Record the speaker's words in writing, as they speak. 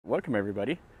Welcome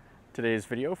everybody. Today's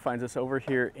video finds us over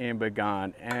here in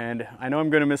Bagan, and I know I'm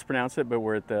going to mispronounce it, but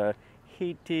we're at the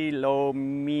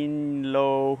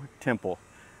Htilominlo temple.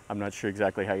 I'm not sure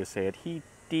exactly how you say it.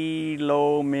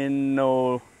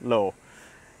 Htilominlo.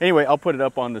 Anyway, I'll put it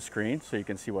up on the screen so you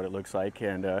can see what it looks like.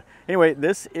 And anyway,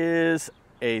 this is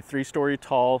a 3-story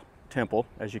tall temple,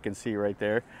 as you can see right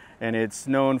there, and it's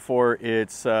known for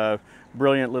its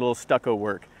brilliant little stucco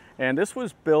work. And this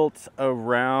was built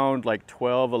around like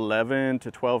 1211 to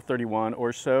 1231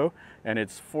 or so, and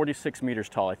it's 46 meters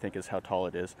tall, I think is how tall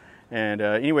it is. And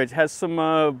anyway, it has some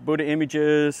Buddha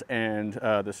images and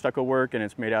the stucco work, and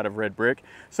it's made out of red brick.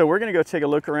 So we're gonna go take a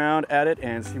look around at it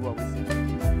and see what we see.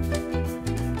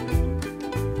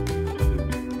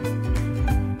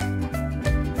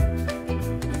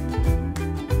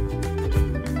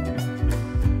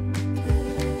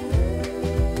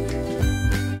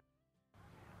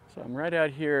 I'm right out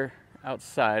here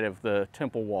outside of the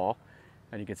temple wall,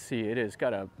 and you can see it has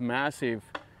got a massive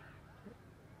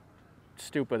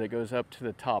stupa that goes up to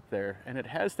the top there, and it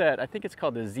has that, I think it's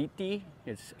called the Ziti,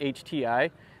 it's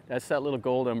HTI, that's that little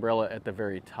gold umbrella at the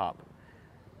very top.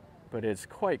 But it's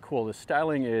quite cool. The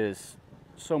styling is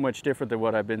so much different than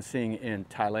what I've been seeing in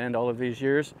Thailand all of these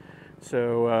years.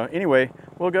 So anyway,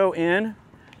 we'll go in.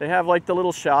 They have like the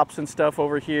little shops and stuff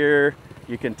over here.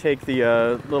 You can take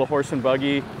the little horse and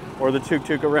buggy or the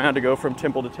tuk-tuk around to go from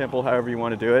temple to temple, however you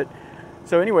want to do it.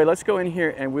 So anyway, let's go in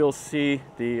here and we'll see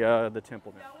the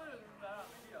temple now.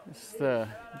 This is the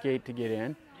gate to get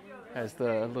in. Has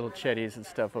the little chetties and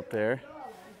stuff up there.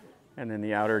 And then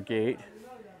the outer gate.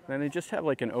 And then they just have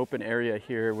like an open area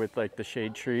here with like the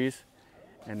shade trees.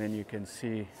 And then you can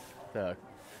see the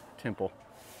temple.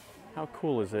 How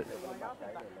cool is it?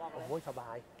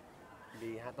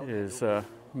 It is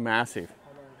massive.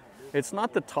 It's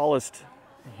not the tallest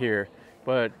here,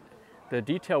 but the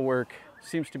detail work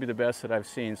seems to be the best that I've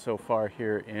seen so far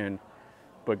here in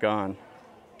Bagan.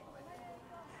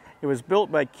 It was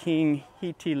built by King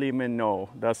Htilominlo,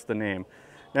 that's the name.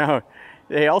 Now,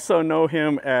 they also know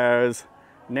him as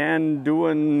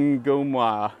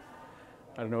Nadaungmyar.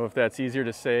 I don't know if that's easier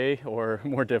to say or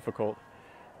more difficult.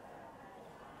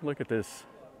 Look at this.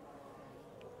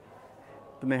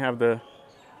 Then they have the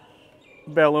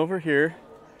bell over here,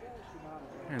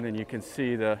 and then you can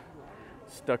see the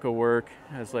stucco work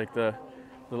has like the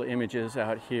little images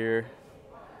out here.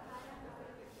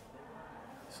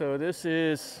 So this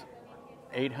is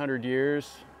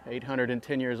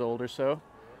 810 years old or so.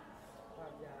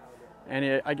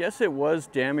 And I guess it was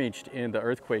damaged in the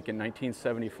earthquake in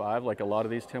 1975, like a lot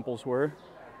of these temples were,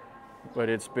 but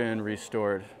it's been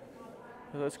restored.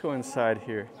 So let's go inside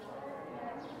here.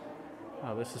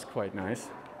 Oh, this is quite nice.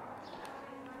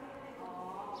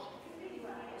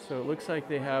 So it looks like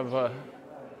they have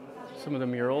some of the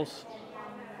murals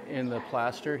in the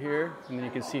plaster here, and then you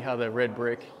can see how the red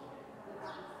brick.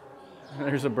 And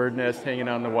there's a bird nest hanging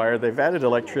on the wire. They've added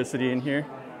electricity in here.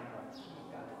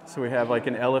 So we have like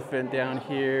an elephant down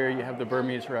here. You have the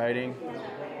Burmese writing.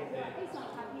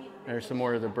 There's some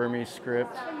more of the Burmese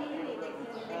script.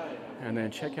 And then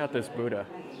check out this Buddha.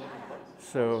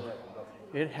 So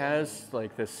it has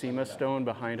like the Sema stone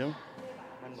behind him,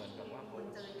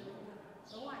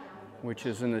 which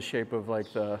is in the shape of like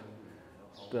the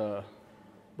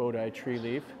Bodhi tree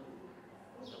leaf.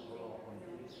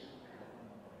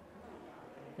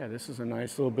 Yeah, this is a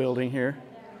nice little building here.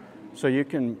 So you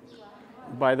can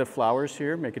buy the flowers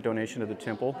here, make a donation to the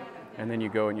temple, and then you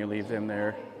go and you leave them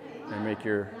there and make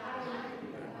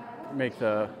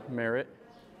the merit.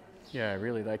 Yeah, I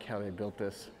really like how they built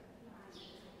this.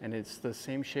 And it's the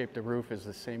same shape, the roof is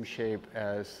the same shape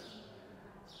as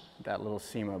that little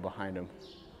Sema behind him.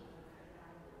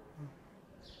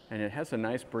 And it has a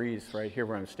nice breeze right here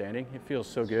where I'm standing. It feels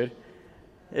so good.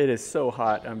 It is so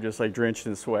hot, I'm just like drenched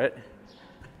in sweat.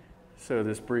 So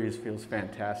this breeze feels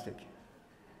fantastic.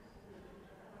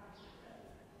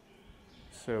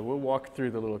 So we'll walk through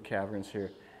the little caverns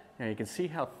here. Now you can see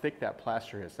how thick that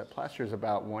plaster is. That plaster is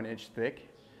about 1 inch thick,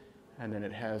 and then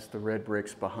it has the red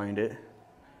bricks behind it.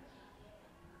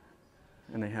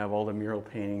 And they have all the mural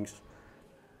paintings.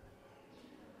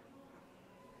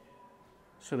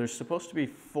 So there's supposed to be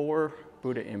 4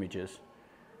 Buddha images.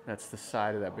 That's the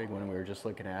side of that big one we were just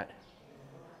looking at.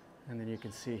 And then you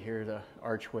can see here the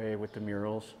archway with the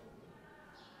murals.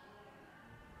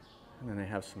 And then they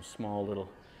have some small little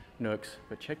nooks.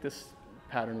 But check this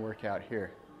pattern work out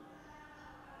here.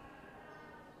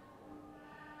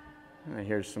 And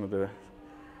here's some of the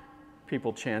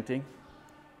people chanting.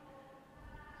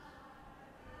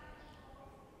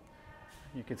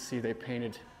 You can see they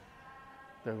painted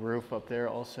the roof up there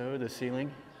also, the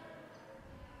ceiling.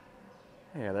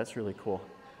 Yeah, that's really cool.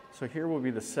 So here will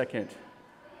be the second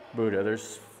Buddha.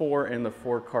 There's 4 in the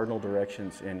 4 cardinal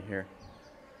directions in here.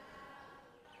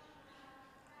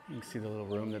 You can see the little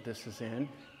room that this is in.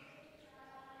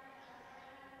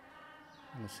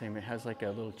 And the same, it has like a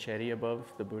little chedi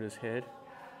above the Buddha's head.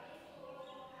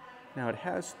 Now it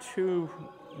has 2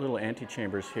 little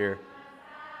antechambers here,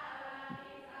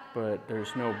 but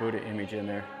there's no Buddha image in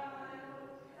there.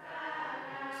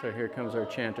 So here comes our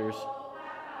chanters.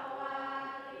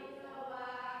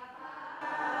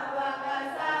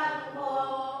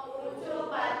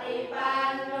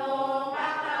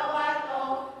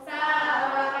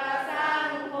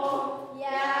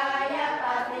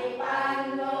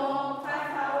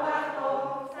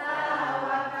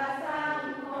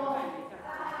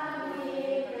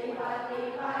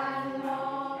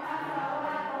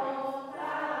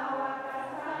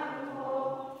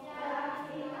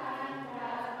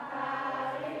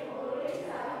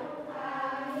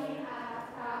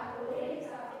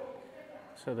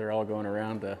 So they're all going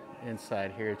around the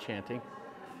inside here chanting.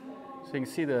 So you can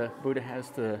see the Buddha has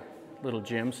the little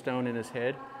gemstone in his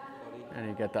head, and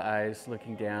you got the eyes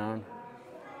looking down.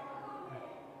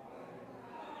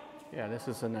 Yeah, this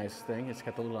is a nice thing. It's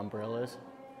got the little umbrellas.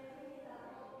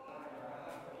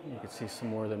 You can see some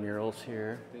more of the murals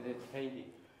here. And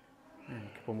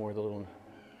a couple more of the little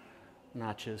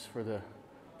notches for the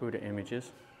Buddha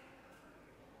images.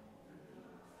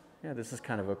 Yeah, this is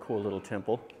kind of a cool little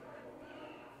temple.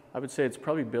 I would say it's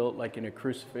probably built like in a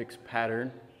crucifix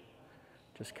pattern,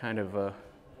 just kind of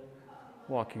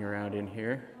walking around in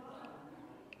here.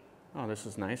 Oh, this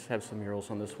is nice. Have some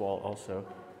murals on this wall also.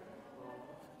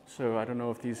 So I don't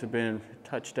know if these have been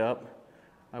touched up.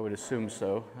 I would assume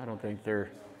so. I don't think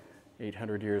they're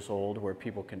 800 years old where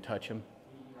people can touch them.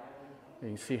 You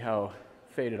can see how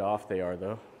faded off they are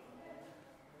though.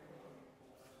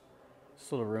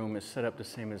 This little room is set up the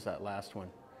same as that last one.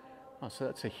 Oh, so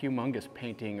that's a humongous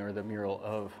painting or the mural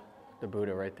of the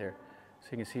Buddha right there. So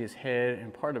you can see his head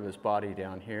and part of his body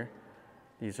down here.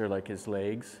 These are like his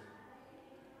legs.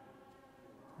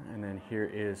 And then here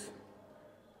is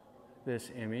this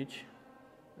image.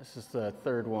 This is the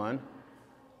 3rd one.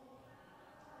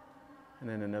 And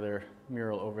then another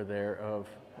mural over there of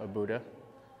a Buddha.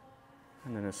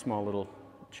 And then a small little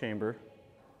chamber.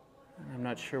 I'm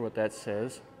not sure what that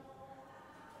says.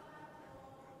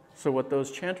 So what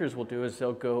those chanters will do is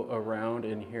they'll go around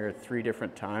in here 3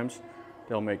 different times.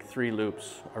 They'll make 3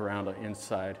 loops around the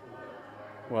inside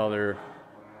while they're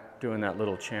doing that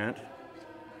little chant.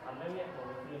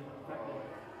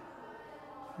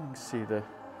 You can see the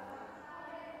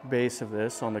base of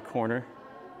this on the corner.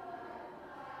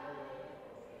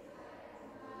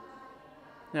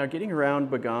 Now getting around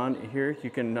Bagan here, you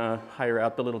can hire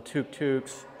out the little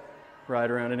tuk-tuks, ride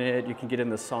around in it. You can get in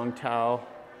the song tao.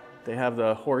 They have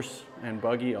the horse and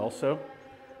buggy also,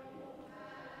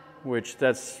 which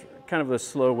that's kind of a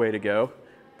slow way to go,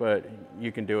 but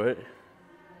you can do it.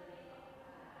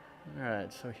 All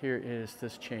right, so here is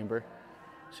this chamber.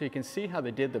 So you can see how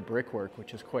they did the brickwork,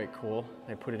 which is quite cool.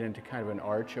 They put it into kind of an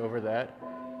arch over that.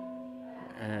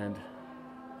 And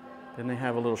then they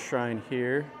have a little shrine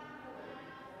here.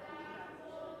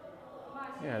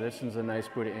 Yeah, this one's a nice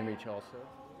Buddha image also.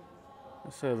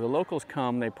 So the locals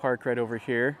come, they park right over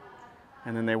here,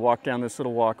 and then they walk down this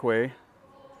little walkway,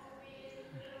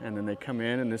 and then they come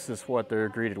in, and this is what they're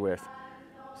greeted with.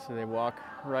 So they walk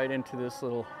right into this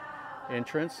little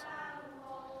entrance.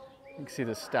 You can see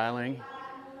the styling.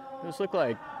 Those look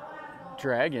like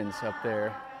dragons up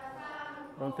there.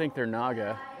 I don't think they're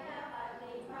Naga.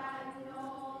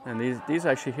 And these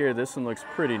actually here, this one looks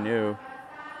pretty new.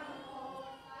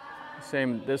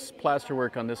 Same, this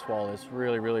plasterwork on this wall is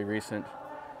really, really recent.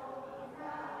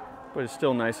 But it's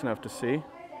still nice enough to see.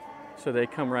 So they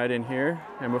come right in here,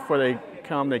 and before they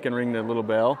come, they can ring the little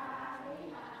bell.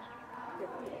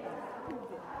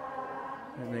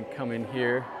 And then come in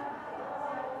here.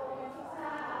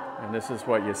 And this is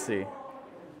what you see.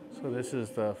 So this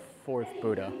is the 4th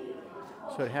Buddha.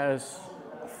 So it has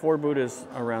 4 Buddhas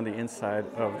around the inside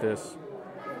of this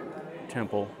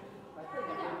temple.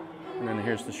 And then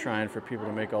here's the shrine for people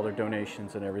to make all their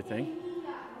donations and everything.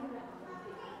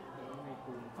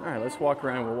 All right, let's walk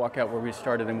around. We'll walk out where we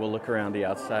started, and we'll look around the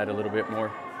outside a little bit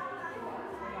more.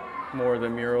 More of the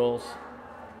murals.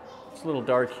 It's a little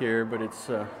dark here, but it's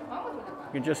you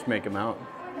can just make them out.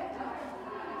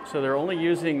 So they're only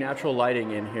using natural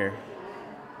lighting in here.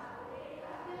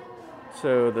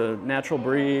 So the natural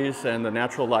breeze and the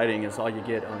natural lighting is all you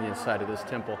get on the inside of this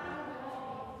temple.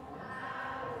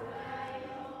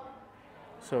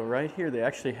 So right here, they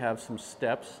actually have some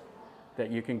steps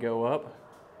that you can go up.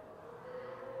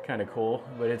 kind of cool,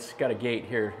 but it's got a gate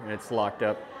here and it's locked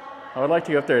up. I would like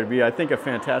to go up there. It'd be, I think, a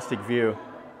fantastic view.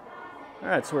 All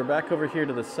right, so we're back over here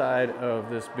to the side of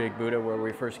this big Buddha where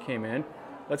we first came in.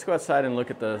 Let's go outside and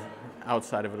look at the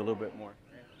outside of it a little bit more.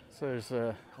 So there's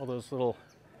all those little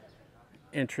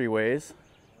entryways.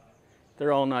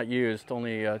 They're all not used,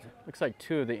 only looks like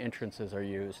 2 of the entrances are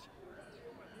used.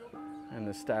 And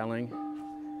the styling.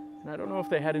 And I don't know if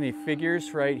they had any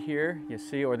figures right here, you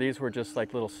see, or these were just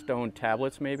like little stone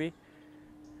tablets maybe.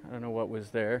 I don't know what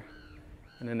was there.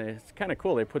 And then it's kind of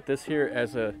cool, they put this here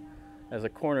as a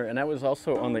corner, and that was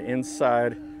also on the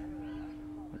inside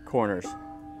corners.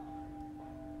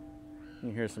 You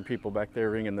can hear some people back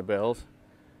there ringing the bells.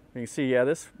 You can see, yeah,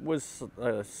 this was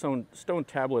a stone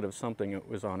tablet of something that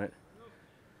was on it.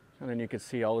 And then you can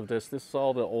see all of this. This is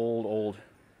all the old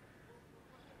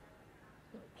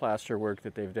plaster work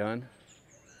that they've done.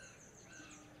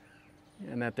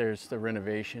 And that there's the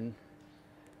renovation.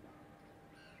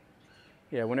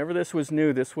 Yeah, whenever this was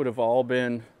new, this would have all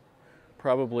been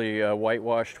probably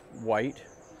whitewashed white,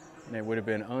 and it would have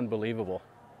been unbelievable.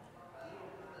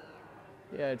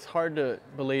 Yeah, it's hard to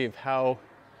believe how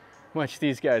much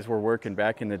these guys were working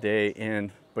back in the day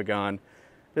in Bagan.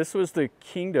 This was the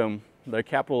kingdom, the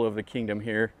capital of the kingdom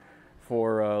here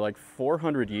for like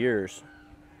 400 years.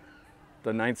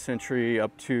 The 9th century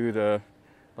up to the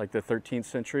 13th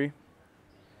century.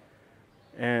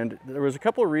 And there was a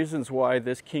couple of reasons why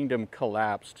this kingdom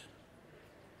collapsed.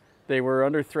 They were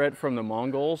under threat from the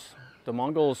Mongols. The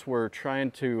Mongols were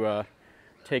trying to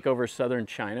take over southern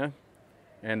China,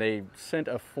 and they sent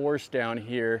a force down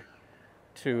here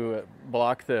to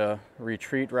block the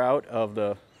retreat route of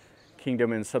the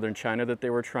kingdom in southern China that they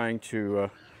were trying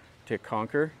to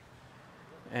conquer.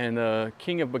 And the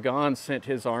king of Bagan sent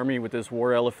his army with his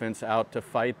war elephants out to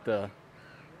fight the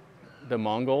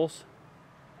Mongols.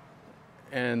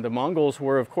 And the Mongols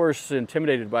were, of course,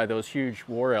 intimidated by those huge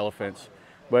war elephants.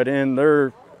 But in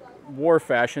their war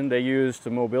fashion, they used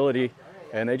mobility,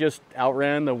 and they just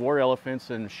outran the war elephants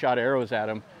and shot arrows at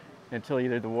them until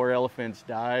either the war elephants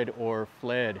died or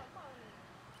fled.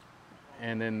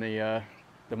 And then the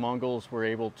Mongols were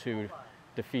able to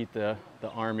defeat the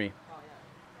army.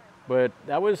 But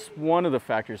that was one of the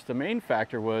factors. The main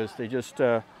factor was they just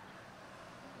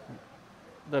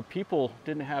the people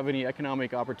didn't have any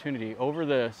economic opportunity. Over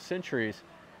the centuries,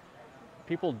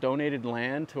 people donated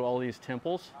land to all these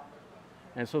temples,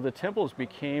 and so the temples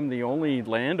became the only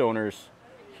landowners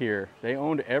here. They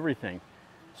owned everything,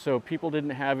 so people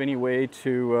didn't have any way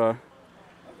to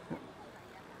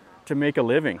make a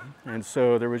living, and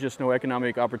so there was just no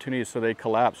economic opportunity, so they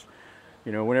collapsed.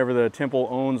 You know, whenever the temple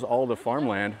owns all the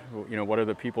farmland, you know, what are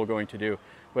the people going to do?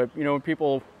 But you know, when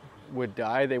people would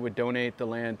die, they would donate the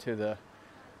land to the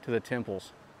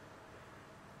temples.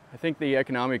 I think the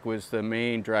economic was the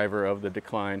main driver of the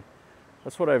decline.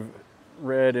 That's what I've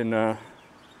read and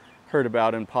heard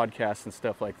about in podcasts and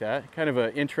stuff like that. Kind of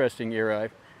an interesting era. I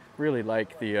really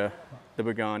like the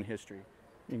Bagan history.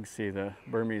 You can see the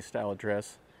Burmese style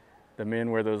dress. The men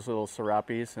wear those little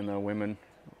serapes, and the women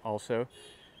also.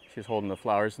 She's holding the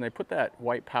flowers, and they put that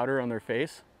white powder on their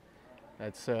face.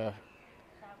 That's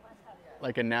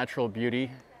like a natural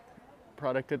beauty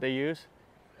product that they use.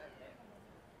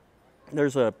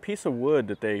 There's a piece of wood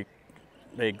that they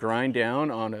grind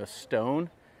down on a stone,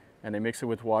 and they mix it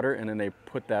with water, and then they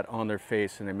put that on their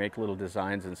face, and they make little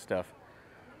designs and stuff.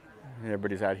 And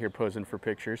everybody's out here posing for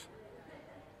pictures.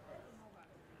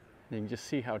 You can just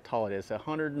see how tall it is.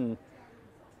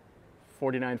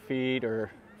 149 feet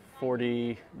or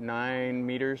 49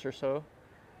 meters or so.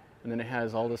 And then it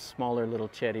has all the smaller little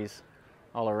chetties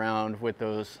all around with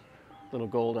those little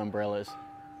gold umbrellas.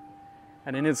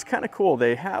 And then it's kind of cool.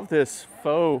 They have this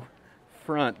faux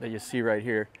front that you see right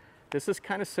here. This is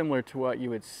kind of similar to what you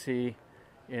would see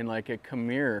in like a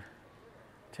Khmer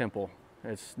temple.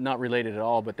 It's not related at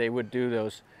all, but they would do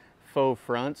those faux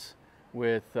fronts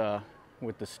with the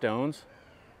stones.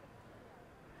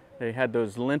 They had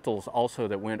those lintels also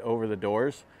that went over the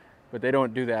doors, but they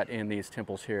don't do that in these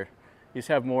temples here. These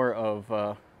have more of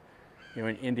you know,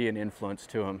 an Indian influence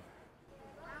to them.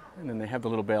 And then they have the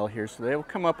little bell here, so they'll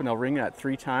come up and they'll ring that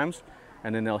 3 times,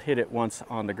 and then they'll hit it once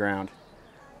on the ground.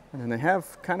 And then they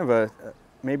have kind of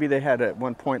maybe they had at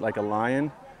one point like a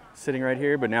lion sitting right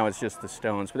here, but now it's just the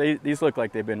stones. But these look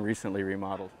like they've been recently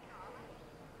remodeled.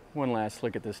 One last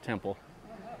look at this temple.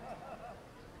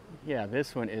 Yeah,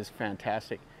 this one is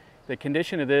fantastic. The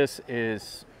condition of this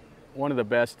is one of the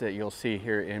best that you'll see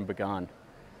here in Bagan.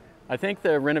 I think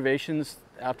the renovations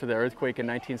after the earthquake in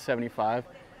 1975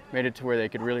 made it to where they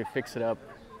could really fix it up.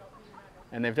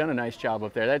 And they've done a nice job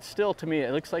up there. That's still, to me,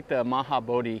 it looks like the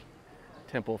Mahabodhi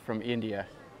temple from India.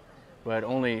 but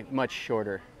only much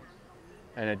shorter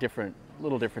and a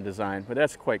little different design, but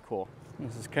that's quite cool.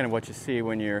 This is kind of what you see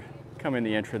when you're coming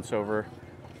the entrance over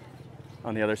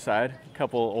on the other side. A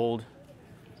couple old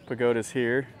pagodas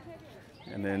here,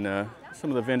 and then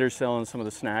some of the vendors selling some of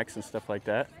the snacks and stuff like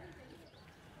that.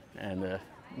 And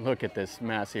look at this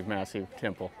massive, massive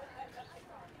temple.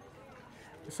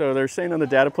 So they're saying on the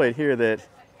data plate here that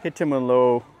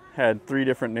Htilominlo had 3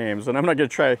 different names, and I'm not going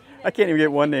to try, I can't even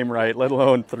get one name right, let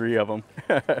alone 3 of them.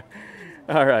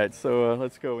 All right, so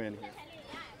let's go in here.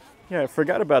 Yeah, I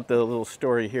forgot about the little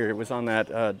story here. It was on that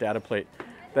data plate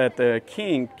that the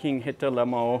king, King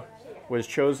Htilominlo, was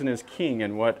chosen as king,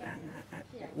 and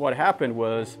what happened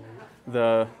was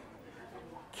the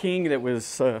king that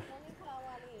was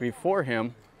before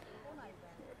him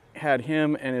had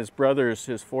him and his brothers,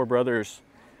 his 4 brothers,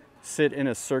 sit in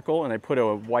a circle, and they put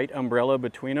a white umbrella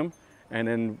between them, and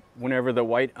then whenever the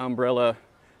white umbrella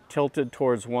tilted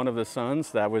towards one of the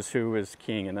sons, that was who was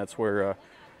king, and that's where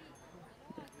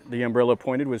the umbrella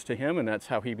pointed was to him, and that's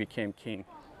how he became king.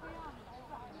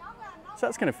 So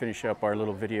that's going to finish up our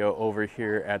little video over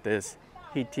here at this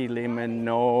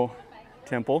Htilominlo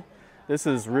temple. This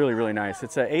is really, really nice.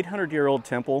 It's an 800-year-old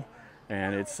temple,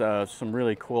 and it's some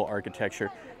really cool architecture.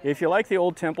 If you like the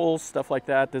old temples, stuff like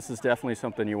that, this is definitely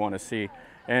something you want to see.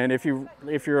 And if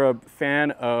you're a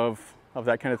fan of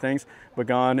that kind of things,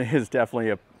 Bagan is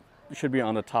definitely should be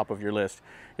on the top of your list.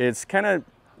 It's kind of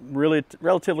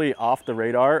relatively off the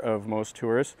radar of most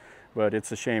tourists, but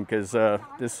it's a shame because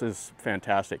this is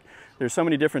fantastic. There's so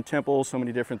many different temples, so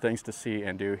many different things to see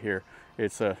and do here.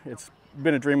 It's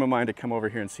been a dream of mine to come over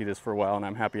here and see this for a while, and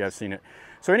I'm happy I've seen it.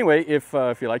 So anyway, if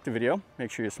you liked the video,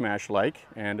 make sure you smash like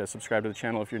and subscribe to the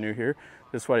channel if you're new here.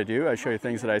 This is what I do. I show you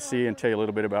things that I see and tell you a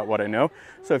little bit about what I know.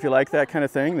 So if you like that kind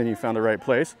of thing, then you found the right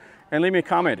place. And leave me a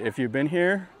comment. If you've been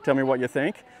here, tell me what you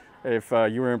think. If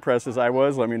you were impressed as I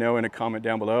was, let me know in a comment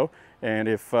down below. And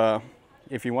if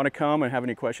you want to come and have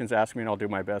any questions, ask me, and I'll do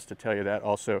my best to tell you that.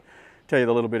 Also, tell you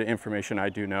the little bit of information I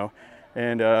do know.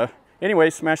 And anyway,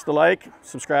 smash the like,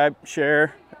 subscribe,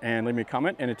 share, and leave me a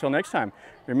comment. And until next time,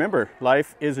 remember,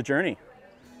 life is a journey.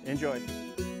 Enjoy.